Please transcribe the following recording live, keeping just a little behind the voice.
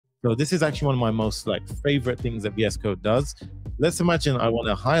So this is actually one of my most favorite things that VS Code does. Let's imagine I want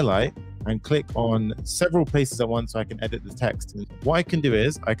to highlight and click on several places at once so I can edit the text. And what I can do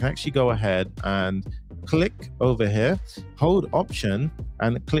is I can actually go ahead and click over here, hold Option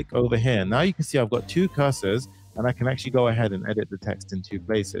and click over here. Now you can see I've got two cursors and I can actually go ahead and edit the text in two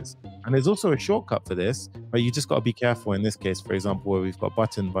places. And there's also a shortcut for this, but you just got to be careful in this case, for example, where we've got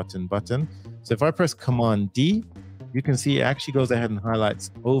button, button, button. So if I press Command D, you can see it actually goes ahead and highlights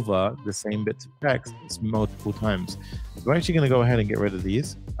over the same bits of text multiple times. So we're actually going to go ahead and get rid of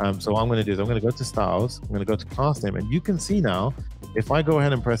these. So what I'm going to do is I'm going to go to Styles, I'm going to go to Class Name, and you can see now, if I go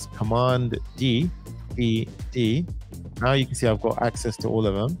ahead and press Command D, D, D, now you can see I've got access to all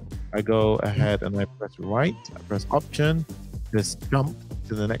of them. I go ahead and I press right, I press Option, just jump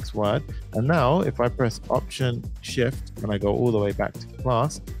to the next word. And now if I press Option Shift and I go all the way back to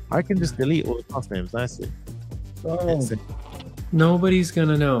class, I can just delete all the class names nicely. Oh. Nobody's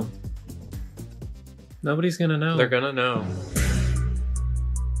gonna know. Nobody's gonna know. They're gonna know.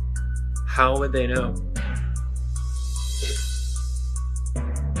 How would they know?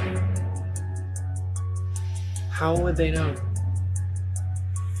 How would they know?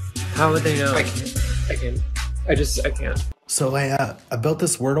 How would they know? I can't. I can't. So I built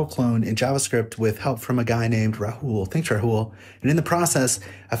this Wordle clone in JavaScript with help from a guy named Rahul. Thanks, Rahul. And in the process,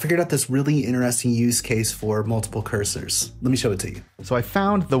 I figured out this really interesting use case for multiple cursors. Let me show it to you. So I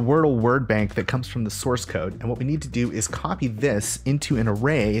found the Wordle word bank that comes from the source code. And what we need to do is copy this into an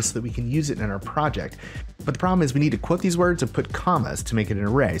array so that we can use it in our project. But the problem is we need to quote these words and put commas to make it an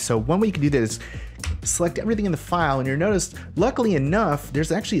array. So one way you can do this is select everything in the file, and you'll notice, luckily enough,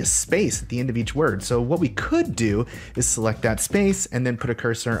 there's actually a space at the end of each word. So what we could do is select that space and then put a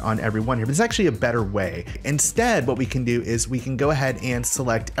cursor on every one here. But it's actually a better way. Instead, what we can do is we can go ahead and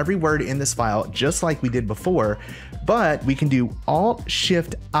select every word in this file just like we did before, but we can do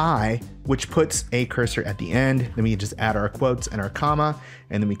Alt-Shift-I, which puts a cursor at the end. Then we can just add our quotes and our comma,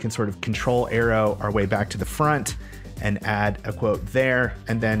 and then we can sort of control arrow our way back to the front and add a quote there.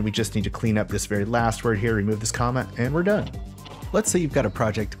 And then we just need to clean up this very last word here, remove this comma, and we're done. Let's say you've got a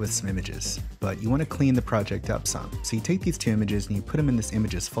project with some images, but you want to clean the project up some. So you take these two images and you put them in this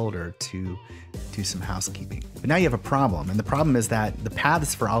images folder to do some housekeeping. But now you have a problem, and the problem is that the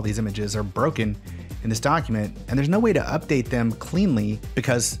paths for all these images are broken in this document, and there's no way to update them cleanly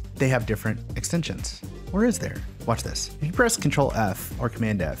because they have different extensions. Or is there? Watch this. If you press Control F or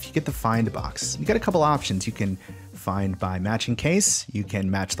Command F, you get the find box. You got a couple options. You can find by matching case, you can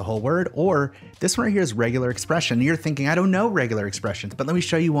match the whole word, or this one right here is regular expression. You're thinking, I don't know regular expressions, but let me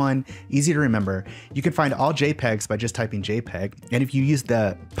show you one easy to remember. You can find all JPEGs by just typing JPEG. And if you use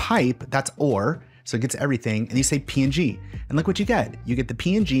the pipe, that's or, so it gets everything, and you say PNG, and look what you get. You get the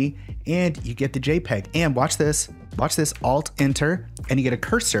PNG and you get the JPEG. And watch this, Alt Enter, and you get a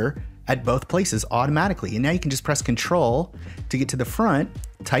cursor at both places automatically. And now you can just press Control to get to the front,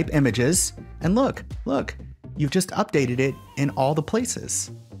 type images, and look, you've just updated it in all the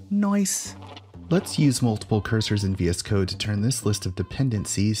places. Nice. Let's use multiple cursors in VS Code to turn this list of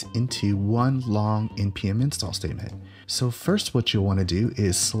dependencies into one long npm install statement. So first what you'll want to do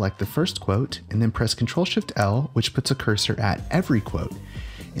is select the first quote and then press Ctrl-Shift-L, which puts a cursor at every quote.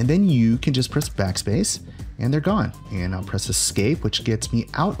 And then you can just press backspace and they're gone. And I'll press Escape, which gets me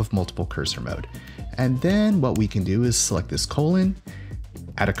out of multiple cursor mode. And then what we can do is select this colon,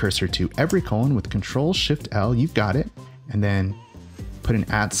 add a cursor to every colon with Ctrl-Shift-L, you've got it. And then put an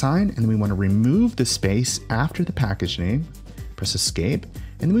 @ sign, and then we want to remove the space after the package name, press Escape,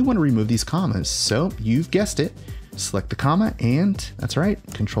 and then we want to remove these commas. So you've guessed it, select the comma, and that's right,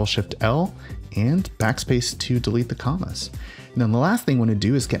 Ctrl-Shift-L and backspace to delete the commas. And then the last thing we want to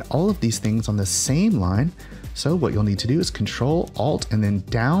do is get all of these things on the same line. So what you'll need to do is Control-Alt and then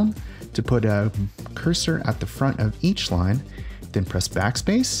down to put a cursor at the front of each line, then press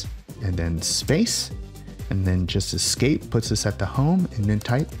backspace and then space, and then just Escape puts us at the home, and then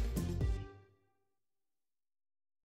type